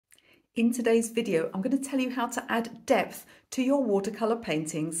In today's video, I'm going to tell you how to add depth to your watercolor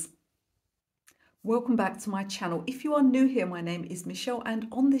paintings. Welcome back to my channel. If you are new here, my name is Michelle, and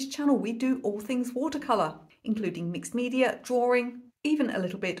on this channel we do all things watercolor, including mixed media, drawing, even a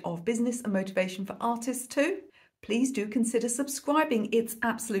little bit of business and motivation for artists too. Please do consider subscribing. It's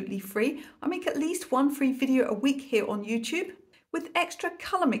absolutely free. I make at least one free video a week here on YouTube with extra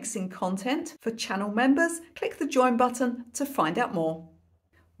color mixing content for channel members. Click the join button to find out more.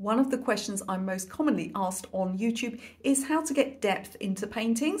 One of the questions I'm most commonly asked on YouTube is how to get depth into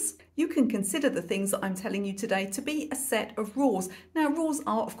paintings. You can consider the things that I'm telling you today to be a set of rules. Now, rules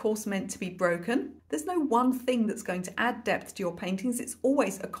are of course meant to be broken. There's no one thing that's going to add depth to your paintings. It's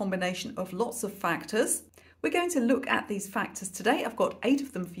always a combination of lots of factors. We're going to look at these factors today. I've got 8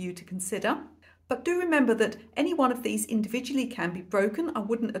 of them for you to consider. But do remember that any one of these individually can be broken. I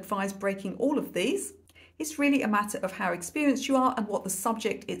wouldn't advise breaking all of these. It's really a matter of how experienced you are and what the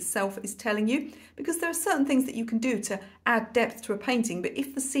subject itself is telling you, because there are certain things that you can do to add depth to a painting, but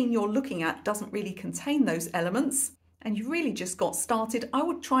if the scene you're looking at doesn't really contain those elements and you really just got started, I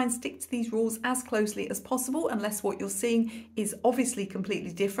would try and stick to these rules as closely as possible, unless what you're seeing is obviously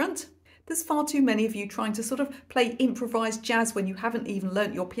completely different. There's far too many of you trying to sort of play improvised jazz when you haven't even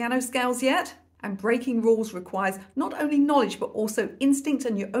learnt your piano scales yet. And breaking rules requires not only knowledge but also instinct,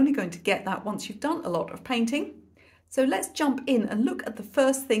 and you're only going to get that once you've done a lot of painting. So let's jump in and look at the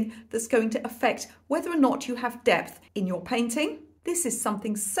first thing that's going to affect whether or not you have depth in your painting. This is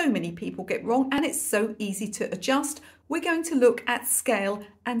something so many people get wrong, and it's so easy to adjust. We're going to look at scale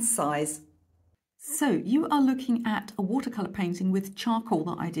and size. So you are looking at a watercolor painting with charcoal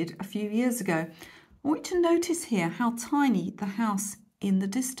that I did a few years ago. I want you to notice here how tiny the house in the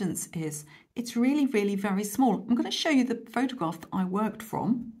distance is. It's really very small. I'm going to show you the photograph that I worked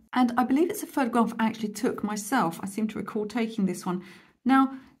from, and I believe it's a photograph I actually took myself. I seem to recall taking this one.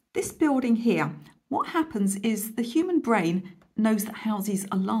 Now, this building here, what happens is the human brain knows that houses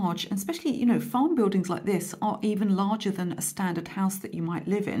are large, and especially, farm buildings like this are even larger than a standard house that you might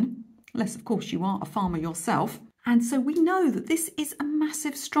live in, unless of course you are a farmer yourself. And so we know that this is a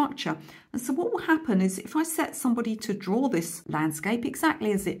massive structure. And so what will happen is if I set somebody to draw this landscape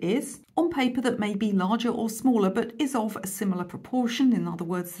exactly as it is, on paper that may be larger or smaller, but is of a similar proportion, in other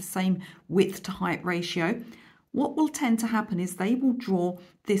words, the same width to height ratio, what will tend to happen is they will draw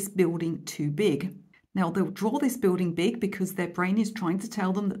this building too big. Now, they'll draw this building big because their brain is trying to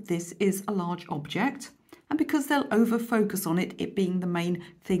tell them that this is a large object, and because they'll over-focus on it, it being the main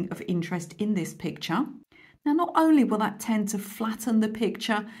thing of interest in this picture. Now, not only will that tend to flatten the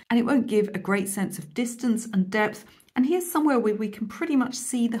picture, and it won't give a great sense of distance and depth, and here's somewhere where we can pretty much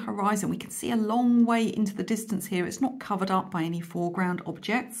see the horizon. We can see a long way into the distance here. It's not covered up by any foreground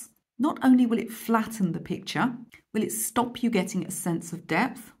objects. Not only will it flatten the picture, will it stop you getting a sense of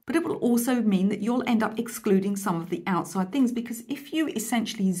depth, but it will also mean that you'll end up excluding some of the outside things, because if you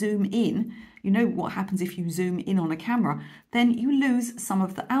essentially zoom in, you know what happens if you zoom in on a camera, then you lose some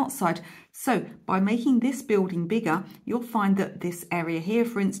of the outside. So by making this building bigger, you'll find that this area here,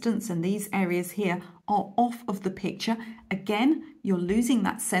 for instance, and these areas here are off of the picture. Again, you're losing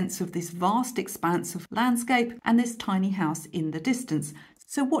that sense of this vast expanse of landscape and this tiny house in the distance.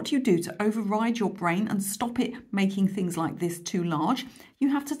 So what do you do to override your brain and stop it making things like this too large? You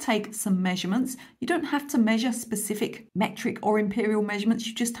have to take some measurements. You don't have to measure specific metric or imperial measurements.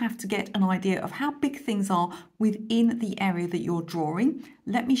 You just have to get an idea of how big things are within the area that you're drawing.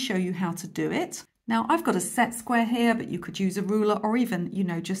 Let me show you how to do it. Now, I've got a set square here, but you could use a ruler or even,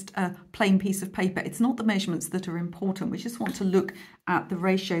 just a plain piece of paper. It's not the measurements that are important. We just want to look at the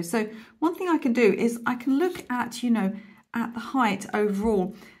ratio. So one thing I can do is I can look at, at the height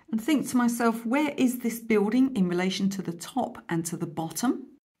overall and think to myself, where is this building in relation to the top and to the bottom?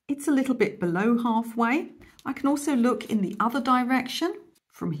 It's a little bit below halfway. I can also look in the other direction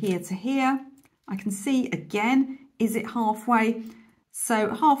from here to here. I can see again, is it halfway?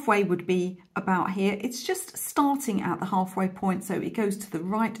 So halfway would be about here. It's just starting at the halfway point, so it goes to the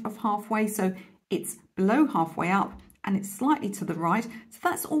right of halfway, so it's below halfway up and it's slightly to the right. So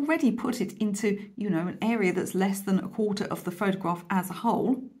that's already put it into, an area that's less than a quarter of the photograph as a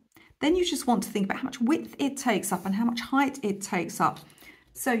whole. Then you just want to think about how much width it takes up and how much height it takes up.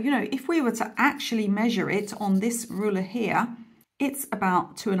 So, if we were to actually measure it on this ruler here, it's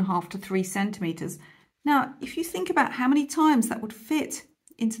about 2.5 to 3 centimeters. Now, if you think about how many times that would fit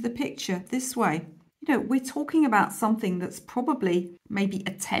into the picture this way, we're talking about something that's probably maybe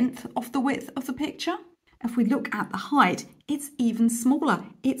 1/10 of the width of the picture. If we look at the height, it's even smaller.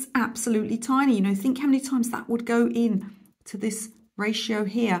 It's absolutely tiny. Think how many times that would go in to this ratio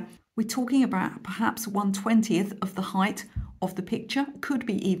here. We're talking about perhaps 1/20th of the height of the picture, it could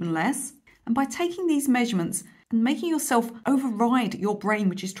be even less. And by taking these measurements and making yourself override your brain,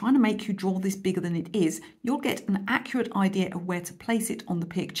 which is trying to make you draw this bigger than it is, you'll get an accurate idea of where to place it on the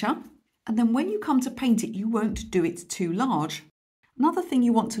picture. And then when you come to paint it, you won't do it too large. Another thing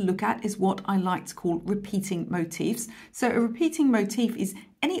you want to look at is what I like to call repeating motifs. So a repeating motif is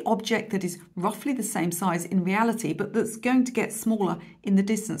any object that is roughly the same size in reality, but that's going to get smaller in the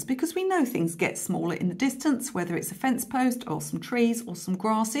distance, because we know things get smaller in the distance, whether it's a fence post or some trees or some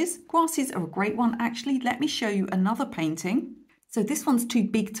grasses. Grasses are a great one, actually. Let me show you another painting. So this one's too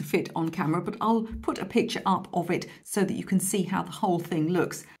big to fit on camera, but I'll put a picture up of it so that you can see how the whole thing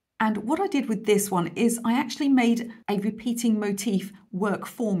looks. And what I did with this one is I actually made a repeating motif work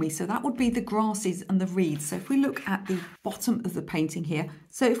for me. So that would be the grasses and the reeds. So if we look at the bottom of the painting here,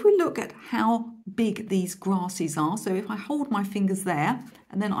 so if we look at how big these grasses are, so if I hold my fingers there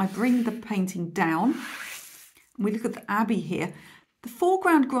and then I bring the painting down, and we look at the abbey here, the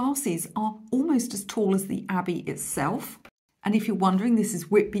foreground grasses are almost as tall as the abbey itself. And if you're wondering, this is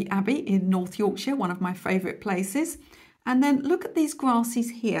Whitby Abbey in North Yorkshire, one of my favourite places. And then look at these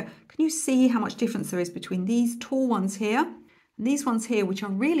grasses here. Can you see how much difference there is between these tall ones here and these ones here, which are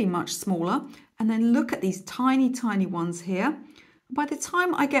really much smaller? And then look at these tiny, tiny ones here. By the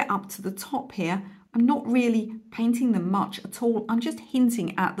time I get up to the top here, I'm not really painting them much at all. I'm just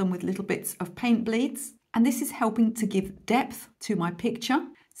hinting at them with little bits of paint bleeds. And this is helping to give depth to my picture.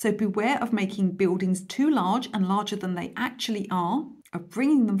 So beware of making buildings too large and larger than they actually are, of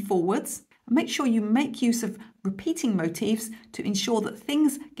bringing them forwards. Make sure you make use of repeating motifs to ensure that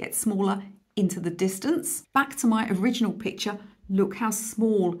things get smaller into the distance. Back to my original picture, look how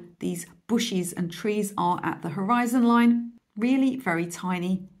small these bushes and trees are at the horizon line. Really very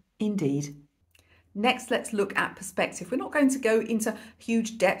tiny indeed. Next, let's look at perspective. We're not going to go into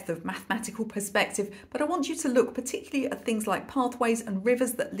huge depth of mathematical perspective, but I want you to look particularly at things like pathways and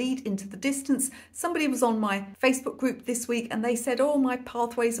rivers that lead into the distance. Somebody was on my Facebook group this week and they said, oh, my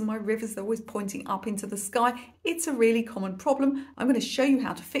pathways and my rivers are always pointing up into the sky. It's a really common problem. I'm going to show you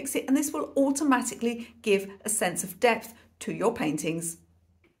how to fix it, and this will automatically give a sense of depth to your paintings.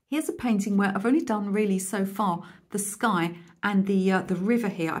 Here's a painting where I've only done really so far the sky and the river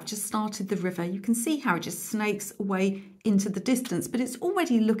here. I've just started the river. You can see how it just snakes away into the distance, but it's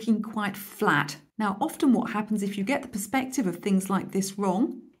already looking quite flat. Now, often what happens if you get the perspective of things like this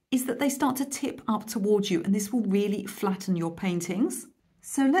wrong is that they start to tip up towards you, and this will really flatten your paintings.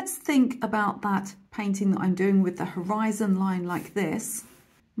 So let's think about that painting that I'm doing with the horizon line like this.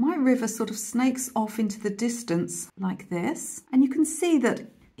 My river sort of snakes off into the distance like this, and you can see that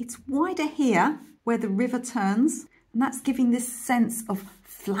it's wider here where the river turns, and that's giving this sense of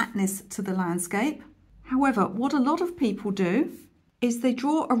flatness to the landscape. However, what a lot of people do is they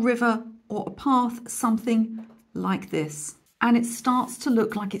draw a river or a path something like this, and it starts to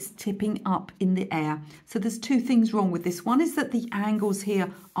look like it's tipping up in the air. So there's two things wrong with this. One is that the angles here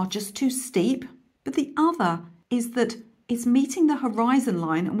are just too steep, but the other is that it's meeting the horizon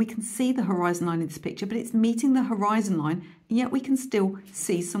line, and we can see the horizon line in this picture, but it's meeting the horizon line, and yet we can still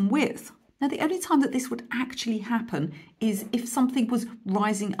see some width. Now, the only time that this would actually happen is if something was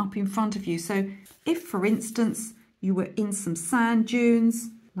rising up in front of you. So if, for instance, you were in some sand dunes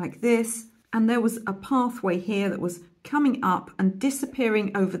like this, and there was a pathway here that was coming up and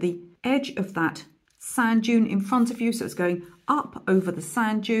disappearing over the edge of that sand dune in front of you. So it's going up over the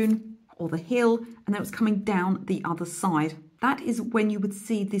sand dune or the hill, and then it was coming down the other side. That is when you would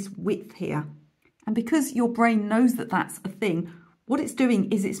see this width here. And because your brain knows that that's a thing, what it's doing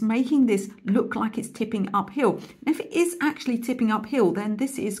is it's making this look like it's tipping uphill. And if it is actually tipping uphill, then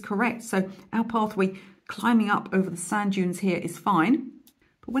this is correct. So our pathway climbing up over the sand dunes here is fine.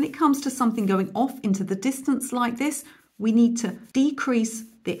 But when it comes to something going off into the distance like this, we need to decrease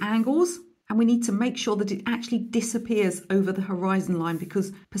the angles, and we need to make sure that it actually disappears over the horizon line,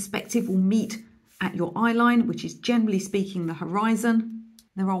 because perspective will meet at your eye line, which is generally speaking the horizon.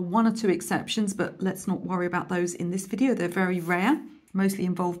 There are one or two exceptions, but let's not worry about those in this video. They're very rare, mostly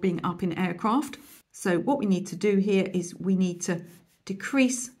involve being up in aircraft. So what we need to do here is we need to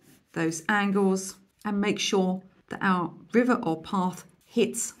decrease those angles and make sure that our river or path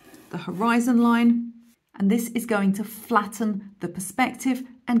hits the horizon line. And this is going to flatten the perspective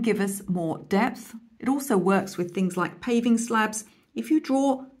and give us more depth. It also works with things like paving slabs. If you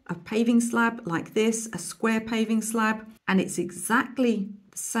draw a paving slab like this, a square paving slab, and it's exactly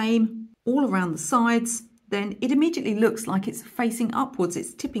the same all around the sides, then it immediately looks like it's facing upwards,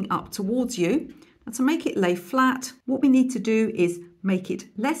 it's tipping up towards you. And to make it lay flat, what we need to do is make it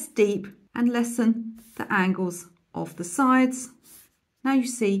less deep and lessen the angles of the sides. Now you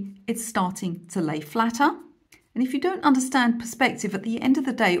see it's starting to lay flatter. And if you don't understand perspective, at the end of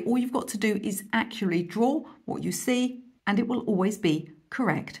the day, all you've got to do is accurately draw what you see, and it will always be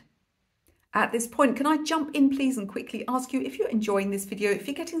correct. At this point, can I jump in please and quickly ask you, if you're enjoying this video, if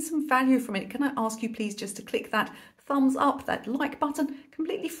you're getting some value from it, can I ask you please just to click that thumbs up, that like button,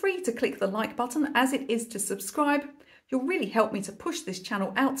 completely free to click the like button as it is to subscribe. You'll really help me to push this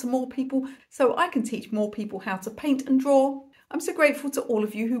channel out to more people so I can teach more people how to paint and draw. I'm so grateful to all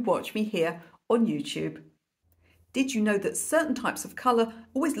of you who watch me here on YouTube. Did you know that certain types of colour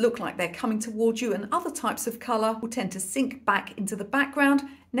always look like they're coming towards you and other types of colour will tend to sink back into the background?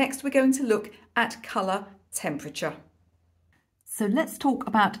 Next, we're going to look at colour temperature. So let's talk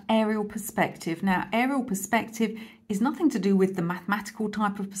about aerial perspective. Now, aerial perspective is nothing to do with the mathematical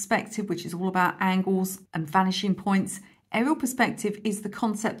type of perspective, which is all about angles and vanishing points. Aerial perspective is the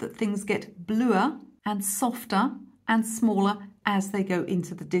concept that things get bluer and softer and smaller as they go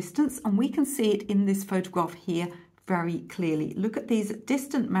into the distance, and we can see it in this photograph here very clearly. Look at these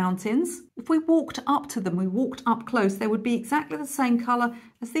distant mountains. If we walked up to them, we walked up close, they would be exactly the same colour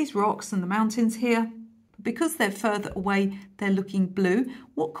as these rocks and the mountains here. But because they're further away, they're looking blue.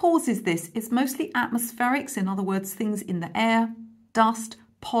 What causes this? It's mostly atmospherics, in other words, things in the air, dust,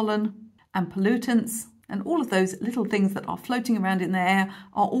 pollen and pollutants. And all of those little things that are floating around in the air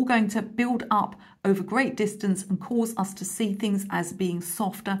are all going to build up over great distance and cause us to see things as being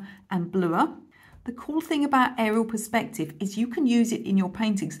softer and bluer. The cool thing about aerial perspective is you can use it in your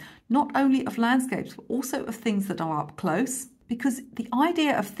paintings, not only of landscapes, but also of things that are up close. Because the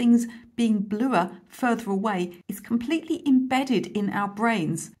idea of things being bluer further away is completely embedded in our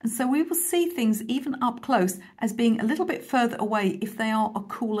brains. And so we will see things even up close as being a little bit further away if they are a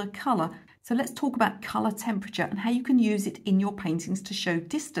cooler colour. So let's talk about colour temperature and how you can use it in your paintings to show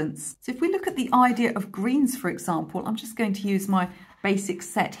distance. So if we look at the idea of greens, for example, I'm just going to use my basic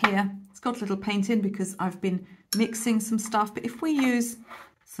set here. It's got a little paint in because I've been mixing some stuff. But if we use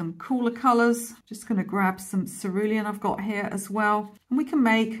some cooler colours, just going to grab some cerulean I've got here as well. And we can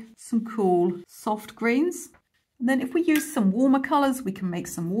make some cool soft greens. And then if we use some warmer colours, we can make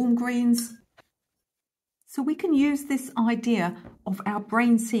some warm greens. So we can use this idea of our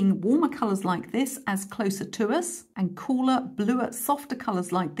brain seeing warmer colours like this as closer to us and cooler, bluer, softer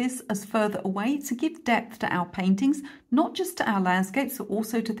colours like this as further away to give depth to our paintings, not just to our landscapes, but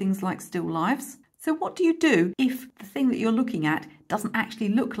also to things like still lifes. So what do you do if the thing that you're looking at doesn't actually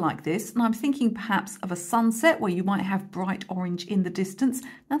look like this? And I'm thinking perhaps of a sunset where you might have bright orange in the distance.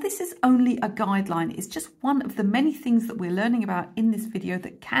 Now this is only a guideline. It's just one of the many things that we're learning about in this video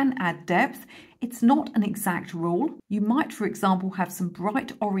that can add depth. It's not an exact rule. You might, for example, have some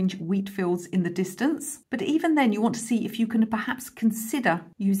bright orange wheat fields in the distance, but even then you want to see if you can perhaps consider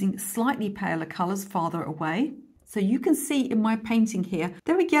using slightly paler colours farther away. So you can see in my painting here,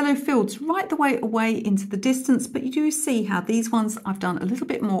 there are yellow fields right the way away into the distance, but you do see how these ones I've done a little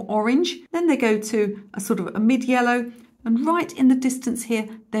bit more orange. Then they go to a sort of a mid-yellow, and right in the distance here,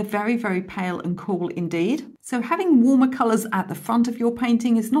 they're very, very pale and cool indeed. So having warmer colours at the front of your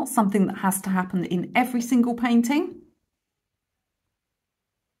painting is not something that has to happen in every single painting.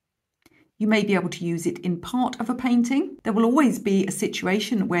 You may be able to use it in part of a painting. There will always be a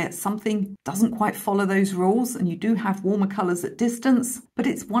situation where something doesn't quite follow those rules and you do have warmer colours at distance, but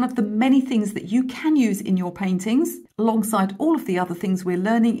it's one of the many things that you can use in your paintings alongside all of the other things we're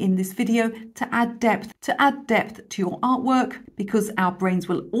learning in this video to add depth to your artwork, because our brains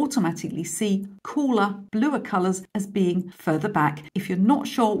will automatically see cooler, bluer colours as being further back. If you're not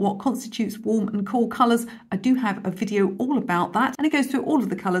sure what constitutes warm and cool colours, I do have a video all about that, and it goes through all of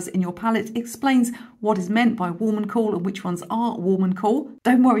the colours in your palette, explains what is meant by warm and cool and which ones are warm and cool.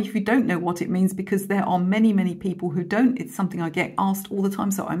 Don't worry if you don't know what it means, because there are many, many people who don't. It's something I get asked all the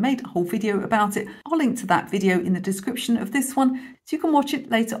time, so I made a whole video about it. I'll link to that video in the description of this one, so you can watch it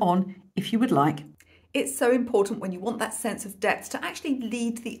later on if you would like. It's so important when you want that sense of depth to actually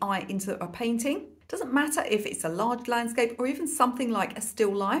lead the eye into a painting. It doesn't matter if it's a large landscape or even something like a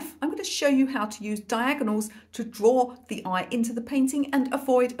still life. I'm going to show you how to use diagonals to draw the eye into the painting and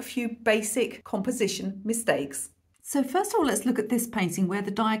avoid a few basic composition mistakes. So first of all, let's look at this painting where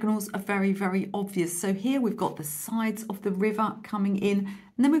the diagonals are very, very obvious. So here we've got the sides of the river coming in,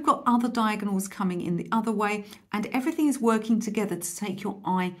 and then we've got other diagonals coming in the other way, and everything is working together to take your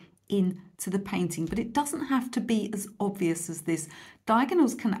eye into the painting, but it doesn't have to be as obvious as this.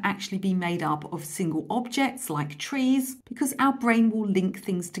 Diagonals can actually be made up of single objects like trees, because our brain will link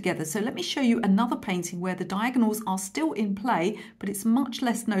things together. So let me show you another painting where the diagonals are still in play, but it's much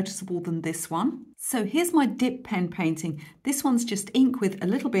less noticeable than this one. So here's my dip pen painting. This one's just ink with a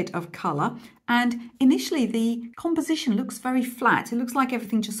little bit of colour, and initially the composition looks very flat. It looks like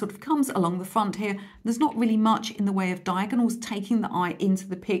everything just sort of comes along the front here. There's not really much in the way of diagonals taking the eye into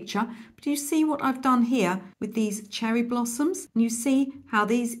the picture. But you see what I've done here with these cherry blossoms? And you see how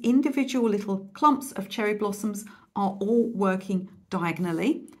these individual little clumps of cherry blossoms are all working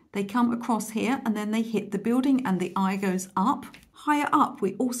diagonally. They come across here and then they hit the building and the eye goes up. Higher up,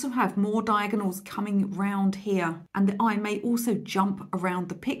 we also have more diagonals coming round here, and the eye may also jump around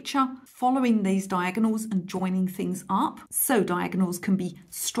the picture, following these diagonals and joining things up. So diagonals can be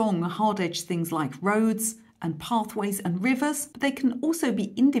strong, hard-edged things like roads and pathways and rivers, but they can also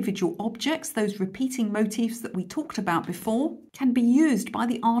be individual objects. Those repeating motifs that we talked about before can be used by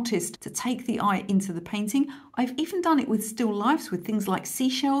the artist to take the eye into the painting. I've even done it with still lifes, with things like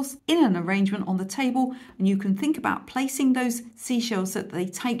seashells in an arrangement on the table, and you can think about placing those seashells so that they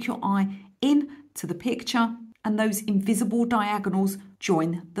take your eye into the picture and those invisible diagonals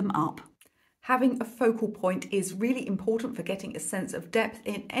join them up. Having a focal point is really important for getting a sense of depth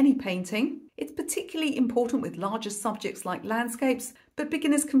in any painting. It's particularly important with larger subjects like landscapes, but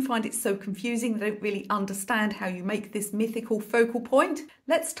beginners can find it so confusing they don't really understand how you make this mythical focal point.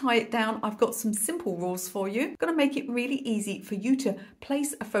 Let's tie it down. I've got some simple rules for you. I'm going to make it really easy for you to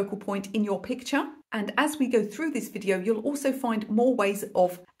place a focal point in your picture. And as we go through this video, you'll also find more ways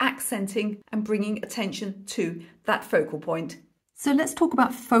of accenting and bringing attention to that focal point. So let's talk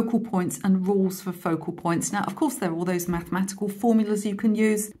about focal points and rules for focal points. Now, of course, there are all those mathematical formulas you can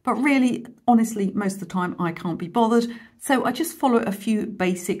use, but really, honestly, most of the time I can't be bothered. So I just follow a few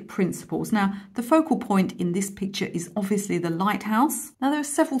basic principles. Now, the focal point in this picture is obviously the lighthouse. Now, there are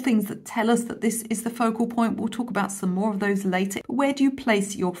several things that tell us that this is the focal point. We'll talk about some more of those later. But where do you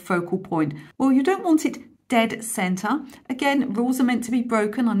place your focal point? Well, you don't want it dead center. Again, rules are meant to be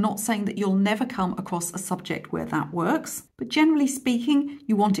broken. I'm not saying that you'll never come across a subject where that works, but generally speaking,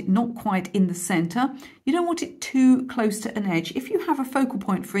 you want it not quite in the center. You don't want it too close to an edge. If you have a focal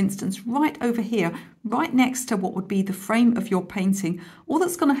point, for instance, right over here, right next to what would be the frame of your painting, all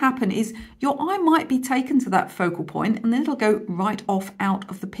that's going to happen is your eye might be taken to that focal point and then it'll go right off out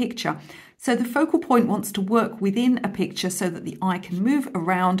of the picture. So the focal point wants to work within a picture so that the eye can move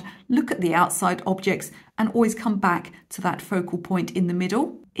around, look at the outside objects, and always come back to that focal point in the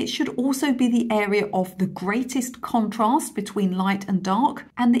middle. It should also be the area of the greatest contrast between light and dark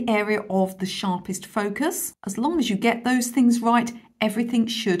and the area of the sharpest focus. As long as you get those things right, everything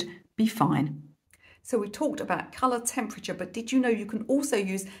should be fine. So we talked about colour temperature, but did you know you can also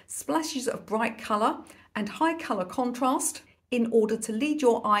use splashes of bright colour and high colour contrast in order to lead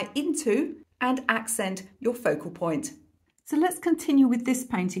your eye into and accent your focal point? So let's continue with this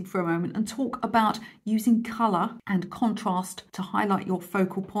painting for a moment and talk about using colour and contrast to highlight your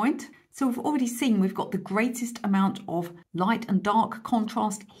focal point. So we've already seen we've got the greatest amount of light and dark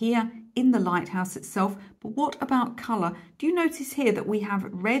contrast here in the lighthouse itself. But what about colour? Do you notice here that we have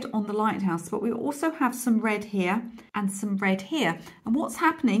red on the lighthouse, but we also have some red here and some red here. And what's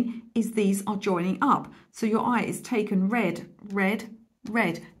happening is these are joining up. So your eye is taken red, red,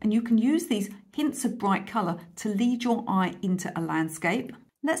 red, and you can use these hints of bright colour to lead your eye into a landscape.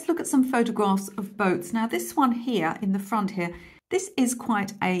 Let's look at some photographs of boats. Now this one here in the front here, this is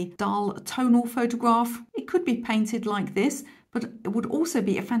quite a dull tonal photograph. It could be painted like this, but it would also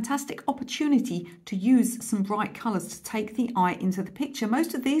be a fantastic opportunity to use some bright colours to take the eye into the picture.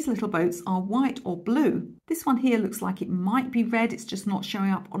 Most of these little boats are white or blue. This one here looks like it might be red, it's just not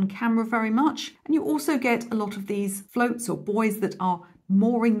showing up on camera very much. And you also get a lot of these floats or buoys that are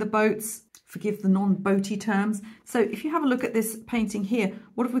mooring the boats. Forgive the non-boaty terms. So if you have a look at this painting here,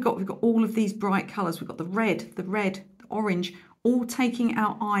 what have we got? We've got all of these bright colours. We've got the red, the orange, all taking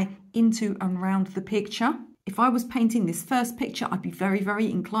our eye into and around the picture. If I was painting this first picture, I'd be very, very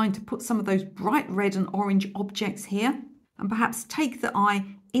inclined to put some of those bright red and orange objects here and perhaps take the eye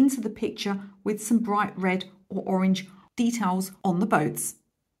into the picture with some bright red or orange details on the boats.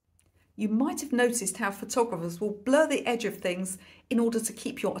 You might have noticed how photographers will blur the edge of things in order to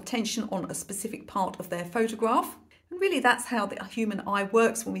keep your attention on a specific part of their photograph. And really that's how the human eye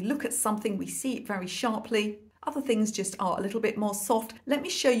works. When we look at something, we see it very sharply. Other things just are a little bit more soft. Let me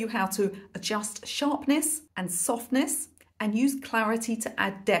show you how to adjust sharpness and softness and use clarity to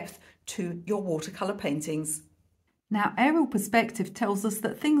add depth to your watercolour paintings. Now, aerial perspective tells us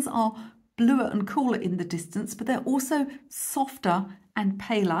that things are bluer and cooler in the distance, but they're also softer and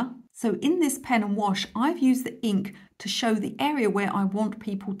paler. So in this pen and wash, I've used the ink to show the area where I want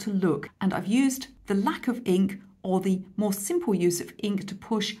people to look. And I've used the lack of ink or the more simple use of ink to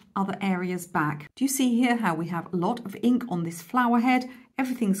push other areas back. Do you see here how we have a lot of ink on this flower head?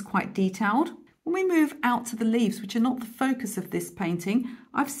 Everything's quite detailed. When we move out to the leaves, which are not the focus of this painting,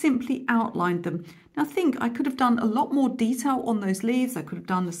 I've simply outlined them. Now I think I could have done a lot more detail on those leaves. I could have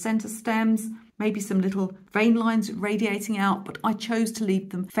done the centre stems, maybe some little vein lines radiating out, but I chose to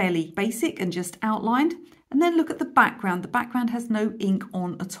leave them fairly basic and just outlined. And then look at the background. The background has no ink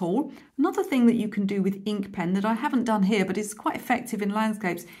on at all. Another thing that you can do with ink pen that I haven't done here, but is quite effective in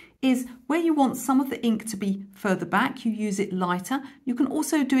landscapes, is where you want some of the ink to be further back, you use it lighter. You can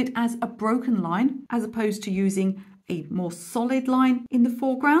also do it as a broken line, as opposed to using a more solid line in the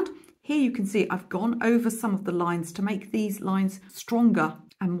foreground. Here you can see I've gone over some of the lines to make these lines stronger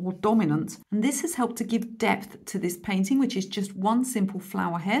and more dominant. And this has helped to give depth to this painting, which is just one simple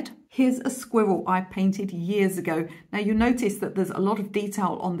flower head. Here's a squirrel I painted years ago. Now you notice that there's a lot of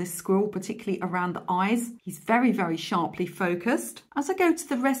detail on this squirrel, particularly around the eyes. He's very, very sharply focused. As I go to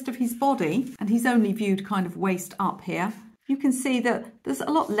the rest of his body, and he's only viewed kind of waist up here, you can see that there's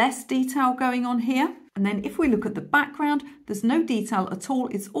a lot less detail going on here. And then if we look at the background, there's no detail at all.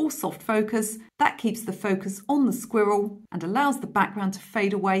 It's all soft focus. That keeps the focus on the squirrel and allows the background to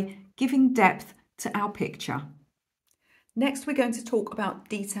fade away, giving depth to our picture. Next, we're going to talk about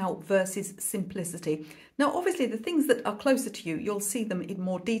detail versus simplicity. Now, obviously, the things that are closer to you, you'll see them in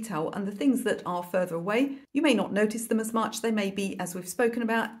more detail, and the things that are further away, you may not notice them as much. They may be, as we've spoken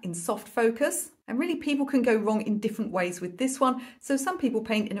about, in soft focus. And really, people can go wrong in different ways with this one. So some people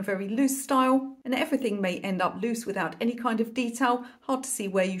paint in a very loose style, and everything may end up loose without any kind of detail, hard to see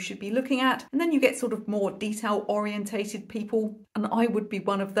where you should be looking at. And then you get sort of more detail-orientated people, and I would be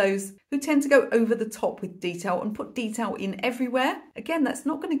one of those who tend to go over the top with detail and put detail in everywhere. Again, that's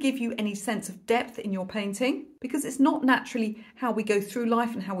not going to give you any sense of depth in your painting, because it's not naturally how we go through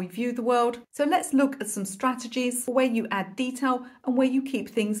life and how we view the world. So let's look at some strategies for where you add detail and where you keep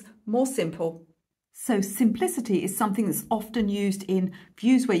things more simple. So simplicity is something that's often used in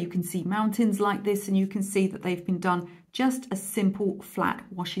views where you can see mountains like this, and you can see that they've been done just as simple flat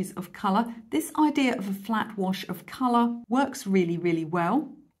washes of colour. This idea of a flat wash of colour works really, really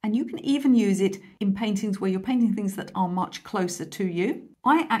well. And you can even use it in paintings where you're painting things that are much closer to you.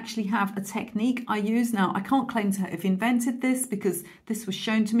 I actually have a technique I use. Now, I can't claim to have invented this because this was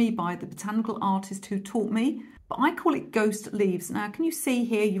shown to me by the botanical artist who taught me, but I call it ghost leaves. Now, can you see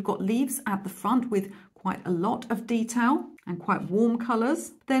here, you've got leaves at the front with quite a lot of detail and quite warm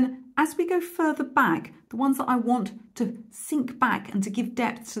colours. Then as we go further back, the ones that I want to sink back and to give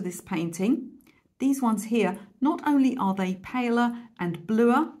depth to this painting, these ones here, not only are they paler and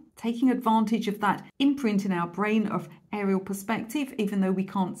bluer, taking advantage of that imprint in our brain of aerial perspective, even though we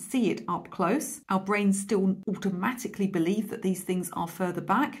can't see it up close, our brains still automatically believe that these things are further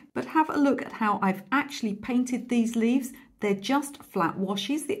back. But have a look at how I've actually painted these leaves. They're just flat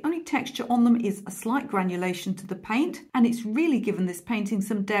washes. The only texture on them is a slight granulation to the paint, and it's really given this painting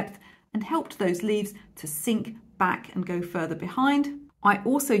some depth and helped those leaves to sink back and go further behind. I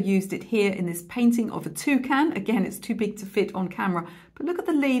also used it here in this painting of a toucan. Again, it's too big to fit on camera, but look at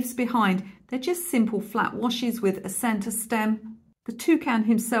the leaves behind. They're just simple flat washes with a centre stem. The toucan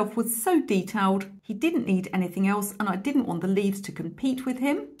himself was so detailed, he didn't need anything else, and I didn't want the leaves to compete with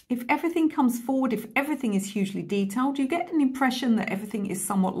him. If everything comes forward, if everything is hugely detailed, you get an impression that everything is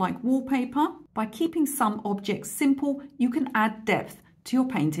somewhat like wallpaper. By keeping some objects simple, you can add depth to your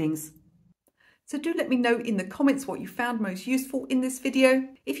paintings. So do let me know in the comments what you found most useful in this video.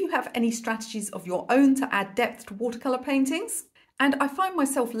 If you have any strategies of your own to add depth to watercolour paintings. And I find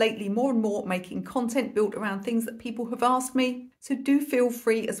myself lately more and more making content built around things that people have asked me. So do feel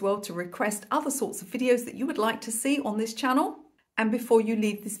free as well to request other sorts of videos that you would like to see on this channel. And before you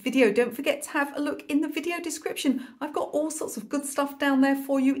leave this video, don't forget to have a look in the video description. I've got all sorts of good stuff down there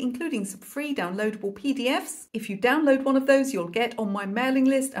for you, including some free downloadable PDFs. If you download one of those, you'll get on my mailing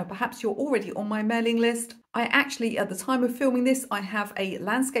list, or perhaps you're already on my mailing list. I actually, at the time of filming this, I have a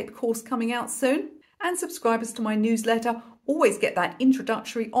landscape course coming out soon. And subscribers to my newsletter always get that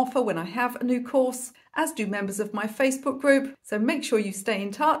introductory offer when I have a new course, as do members of my Facebook group. So make sure you stay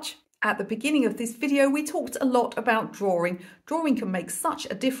in touch. At the beginning of this video, we talked a lot about drawing. Drawing can make such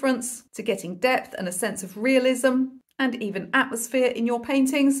a difference to getting depth and a sense of realism and even atmosphere in your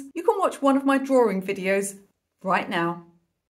paintings. You can watch one of my drawing videos right now.